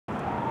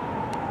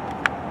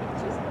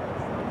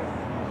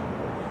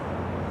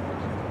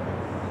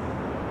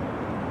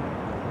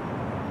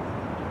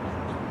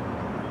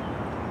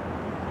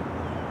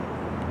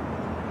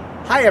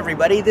Hi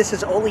everybody, this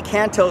is Oli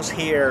Cantos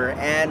here,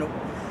 and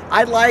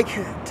I'd like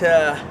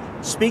to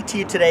speak to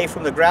you today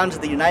from the grounds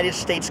of the United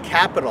States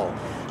Capitol.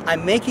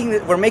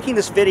 We're making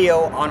this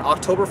video on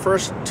October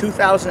 1st,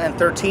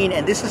 2013,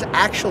 and this is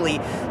actually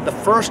the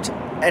first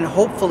and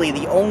hopefully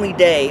the only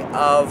day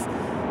of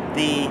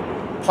the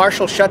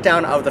partial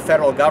shutdown of the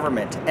federal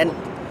government. And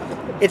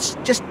it's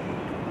just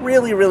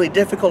really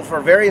difficult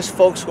for various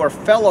folks who are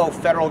fellow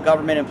federal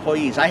government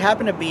employees. I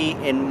happen to be,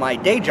 in my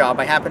day job,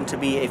 I happen to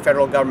be a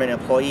federal government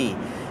employee.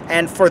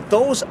 And for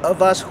those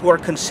of us who are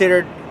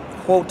considered,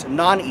 quote,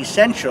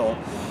 non-essential,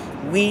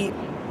 we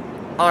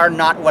are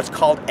not what's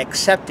called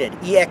accepted,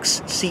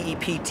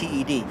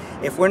 E-X-C-E-P-T-E-D.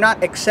 If we're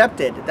not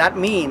accepted, that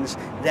means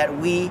that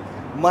we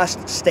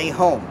must stay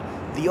home.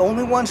 The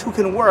only ones who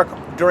can work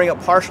during a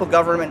partial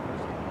government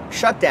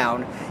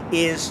shutdown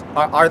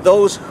are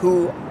those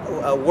who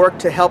work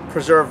to help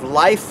preserve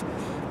life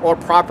or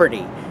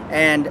property,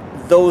 and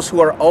those who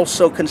are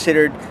also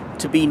considered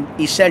to be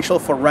essential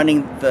for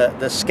running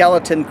the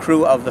skeleton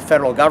crew of the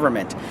federal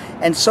government.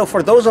 And so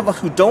for those of us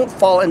who don't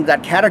fall into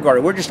that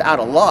category, we're just out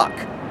of luck.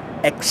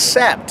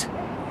 Except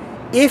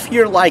if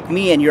you're like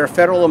me and you're a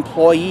federal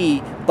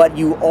employee, but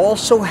you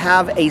also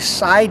have a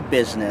side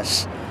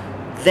business,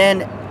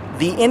 then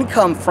the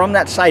income from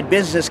that side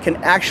business can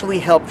actually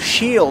help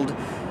shield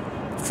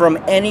from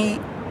any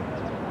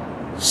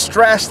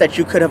stress that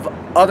you could have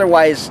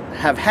otherwise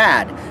have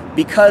had.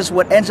 Because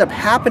what ends up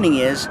happening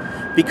is,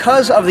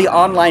 because of the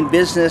online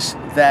business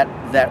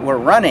that we're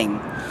running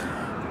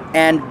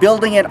and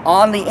building it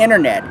on the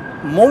internet,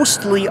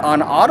 mostly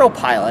on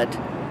autopilot,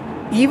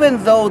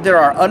 even though there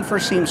are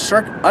unforeseen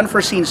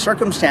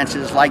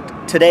circumstances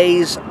like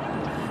today's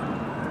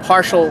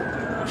partial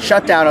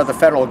shutdown of the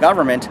federal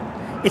government,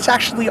 it's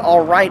actually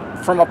all right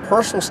from a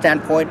personal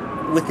standpoint,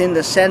 within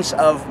the sense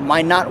of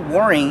my not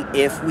worrying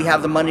if we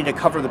have the money to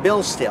cover the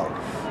bills still.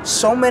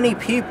 So many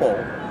people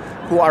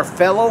who are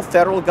fellow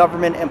federal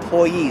government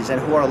employees and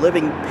who are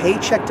living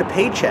paycheck to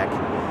paycheck,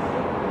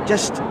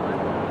 just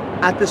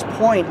at this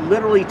point,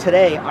 literally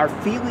today, are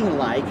feeling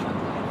like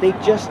they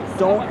just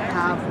don't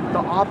have the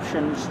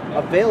options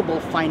available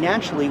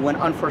financially when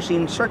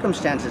unforeseen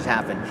circumstances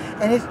happen.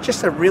 And it's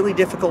just a really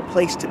difficult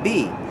place to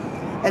be.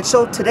 And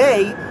so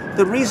today,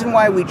 the reason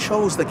why we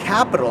chose the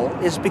Capitol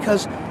is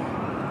because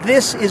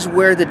this is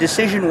where the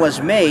decision was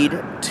made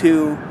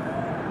to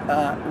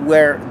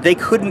where they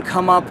couldn't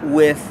come up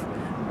with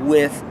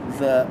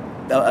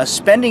a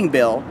spending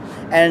bill,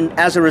 and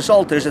as a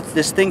result there's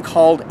this thing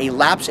called a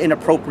lapse in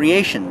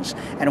appropriations.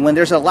 And when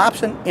there's a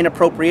lapse in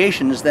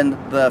appropriations, then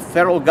the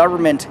federal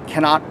government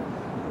cannot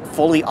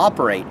fully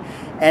operate.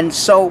 And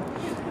so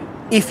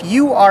if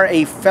you are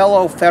a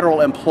fellow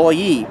federal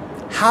employee,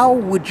 how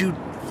would you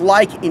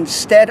like,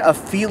 instead of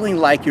feeling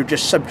like you're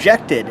just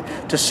subjected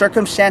to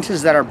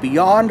circumstances that are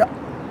beyond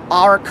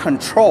our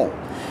control,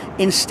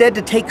 instead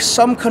to take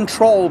some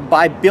control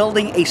by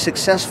building a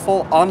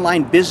successful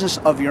online business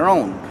of your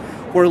own,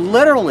 where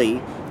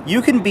literally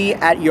you can be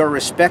at your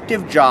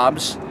respective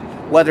jobs,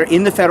 whether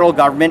in the federal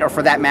government or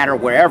for that matter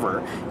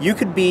wherever, you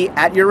could be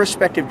at your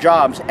respective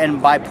jobs,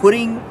 and by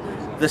putting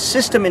the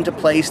system into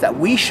place that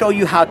we show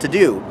you how to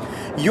do,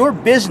 your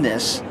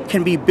business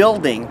can be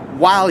building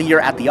while you're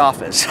at the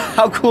office.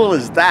 How cool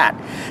is that?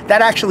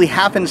 That actually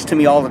happens to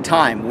me all the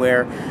time,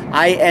 where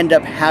I end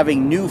up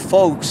having new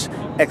folks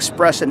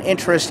express an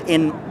interest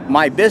in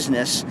my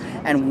business,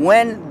 and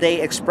when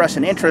they express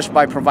an interest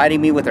by providing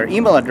me with their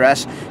email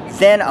address,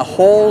 then a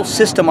whole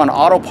system on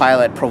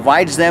autopilot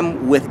provides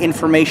them with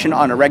information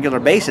on a regular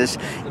basis,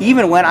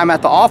 even when I'm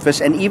at the office,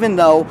 and even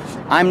though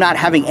I'm not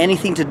having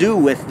anything to do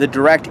with the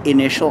direct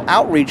initial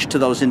outreach to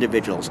those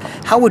individuals.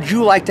 How would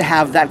you like to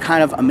have that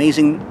kind of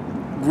amazing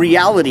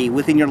reality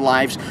within your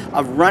lives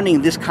of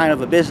running this kind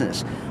of a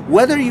business?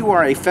 Whether you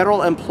are a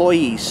federal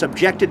employee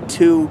subjected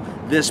to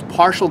this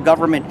partial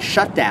government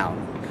shutdown,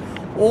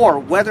 or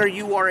whether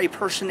you are a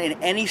person in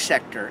any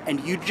sector and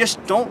you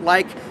just don't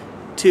like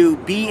to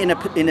be in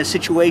a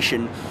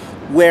situation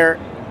where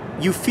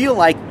you feel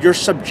like you're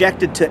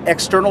subjected to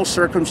external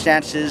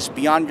circumstances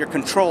beyond your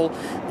control,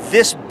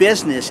 this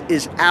business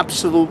is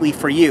absolutely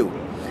for you.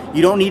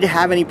 You don't need to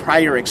have any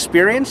prior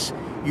experience.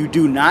 You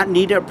do not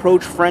need to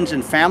approach friends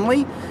and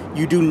family.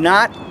 You do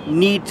not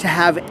need to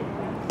have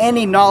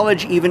any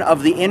knowledge even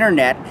of the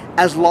internet,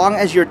 as long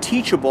as you're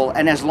teachable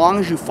and as long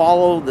as you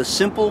follow the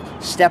simple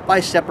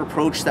step-by-step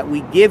approach that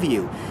we give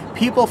you.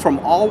 People from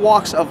all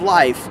walks of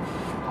life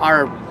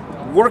are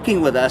working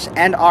with us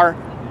and are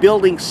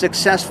building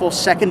successful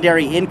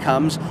secondary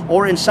incomes,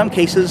 or in some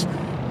cases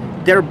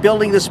they're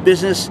building this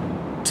business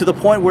to the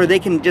point where they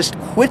can just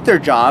quit their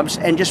jobs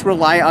and just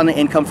rely on the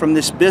income from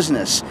this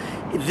business.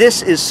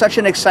 This is such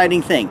an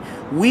exciting thing.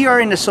 We are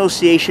in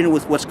association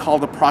with what's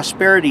called a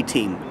prosperity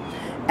team.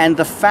 And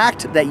the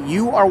fact that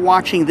you are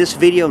watching this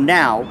video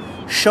now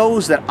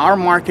shows that our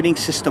marketing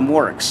system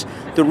works.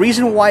 The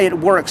reason why it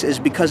works is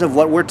because of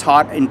what we're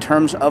taught in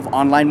terms of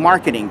online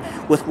marketing.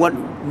 With what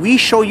we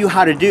show you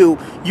how to do,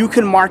 you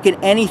can market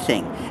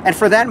anything. And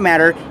for that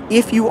matter,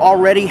 if you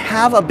already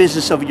have a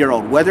business of your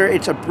own, whether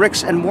it's a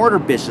bricks and mortar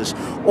business,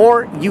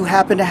 or you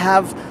happen to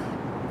have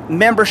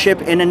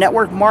membership in a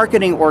network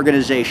marketing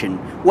organization,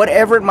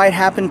 whatever it might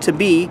happen to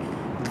be,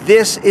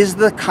 this is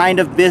the kind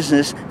of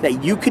business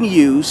that you can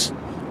use.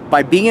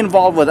 By being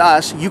involved with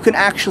us, you can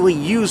actually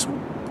use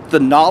the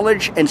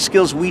knowledge and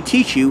skills we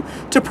teach you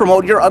to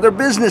promote your other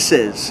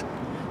businesses.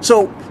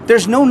 So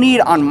there's no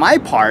need on my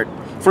part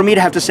for me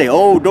to have to say,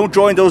 oh, don't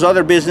join those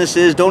other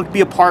businesses, don't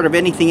be a part of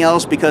anything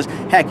else because,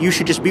 heck, you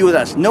should just be with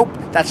us. Nope,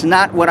 that's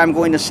not what I'm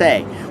going to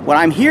say. What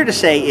I'm here to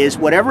say is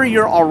whatever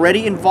you're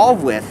already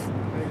involved with,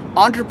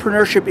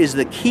 entrepreneurship is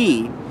the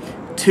key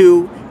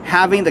to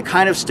having the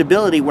kind of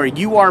stability where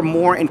you are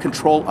more in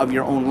control of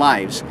your own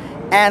lives.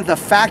 And the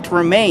fact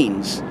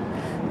remains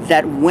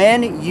that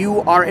when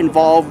you are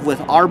involved with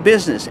our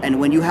business and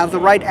when you have the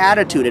right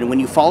attitude and when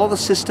you follow the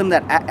system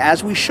that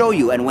as we show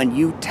you and when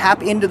you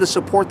tap into the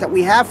support that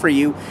we have for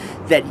you,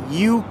 that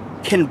you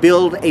can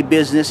build a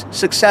business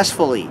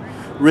successfully.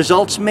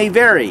 Results may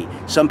vary.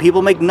 Some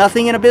people make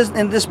nothing in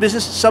this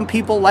business. Some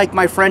people, like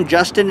my friend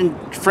Justin and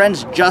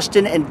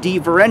Dee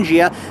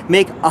Varengia,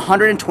 make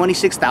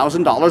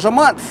 $126,000 a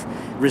month.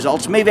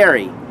 Results may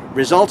vary.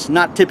 Results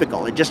not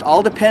typical. It just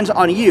all depends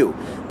on you.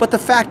 But the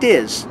fact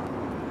is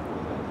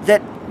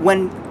that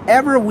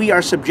whenever we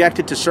are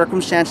subjected to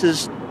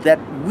circumstances that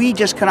we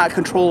just cannot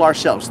control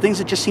ourselves, things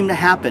that just seem to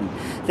happen,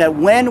 that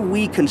when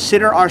we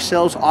consider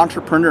ourselves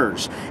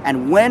entrepreneurs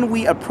and when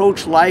we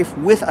approach life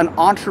with an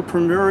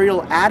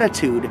entrepreneurial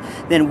attitude,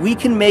 then we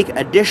can make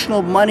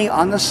additional money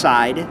on the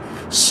side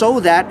so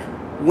that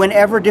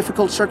whenever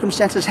difficult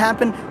circumstances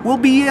happen, we'll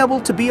be able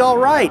to be all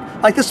right.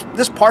 Like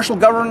this partial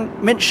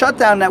government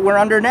shutdown that we're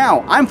under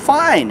now, I'm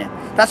fine.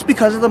 That's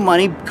because of the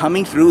money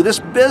coming through this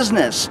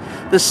business.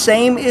 The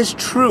same is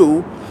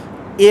true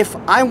if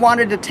I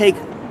wanted to take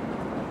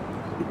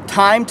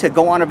time to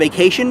go on a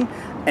vacation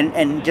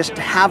and just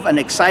have an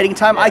exciting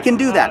time. I can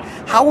do that.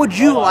 How would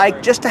you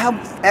like just to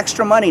have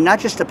extra money, not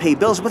just to pay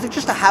bills, but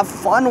just to have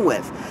fun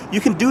with? You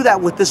can do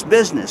that with this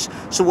business.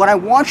 So what I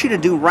want you to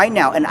do right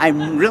now, and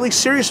I'm really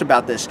serious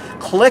about this,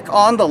 click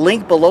on the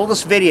link below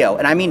this video.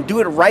 And I mean, do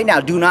it right now.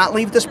 Do not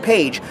leave this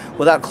page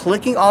without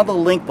clicking on the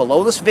link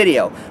below this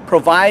video.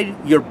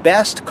 Provide your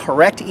best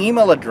correct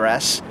email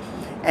address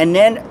and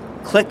then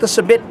click the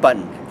submit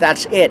button.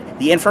 That's it.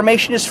 The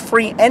information is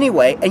free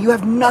anyway, and you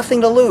have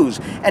nothing to lose.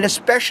 And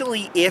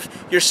especially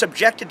if you're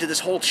subjected to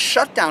this whole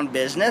shutdown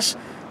business,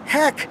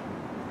 heck,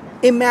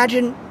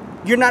 imagine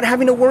you're not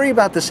having to worry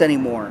about this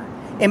anymore.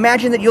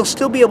 Imagine that you'll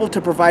still be able to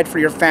provide for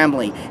your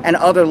family and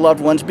other loved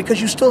ones because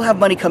you still have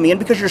money coming in,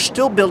 because you're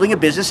still building a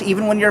business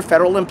even when you're a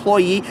federal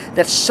employee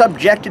that's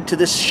subjected to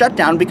this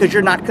shutdown because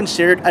you're not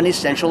considered an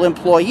essential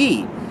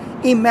employee.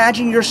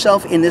 Imagine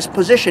yourself in this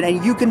position,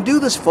 and you can do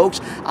this, folks.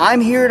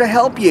 I'm here to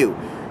help you.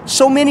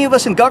 So many of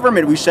us in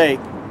government, we say,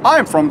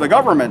 I'm from the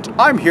government.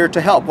 I'm here to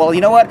help. Well, you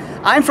know what?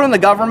 I'm from the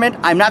government.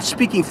 I'm not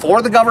speaking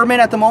for the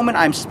government at the moment.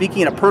 I'm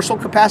speaking in a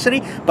personal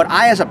capacity, but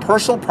I, as a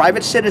personal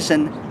private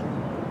citizen,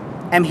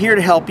 am here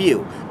to help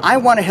you. I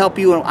want to help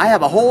you, and I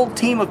have a whole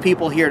team of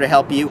people here to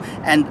help you,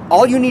 and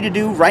all you need to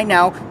do right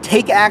now,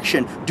 take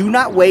action. Do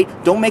not wait.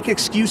 Don't make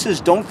excuses.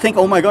 Don't think,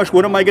 oh my gosh,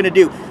 what am I going to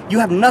do? You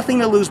have nothing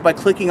to lose by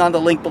clicking on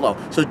the link below.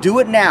 So do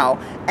it now,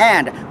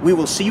 and we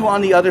will see you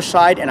on the other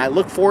side, and I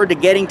look forward to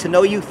getting to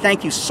know you.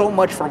 Thank you so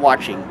much for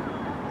watching.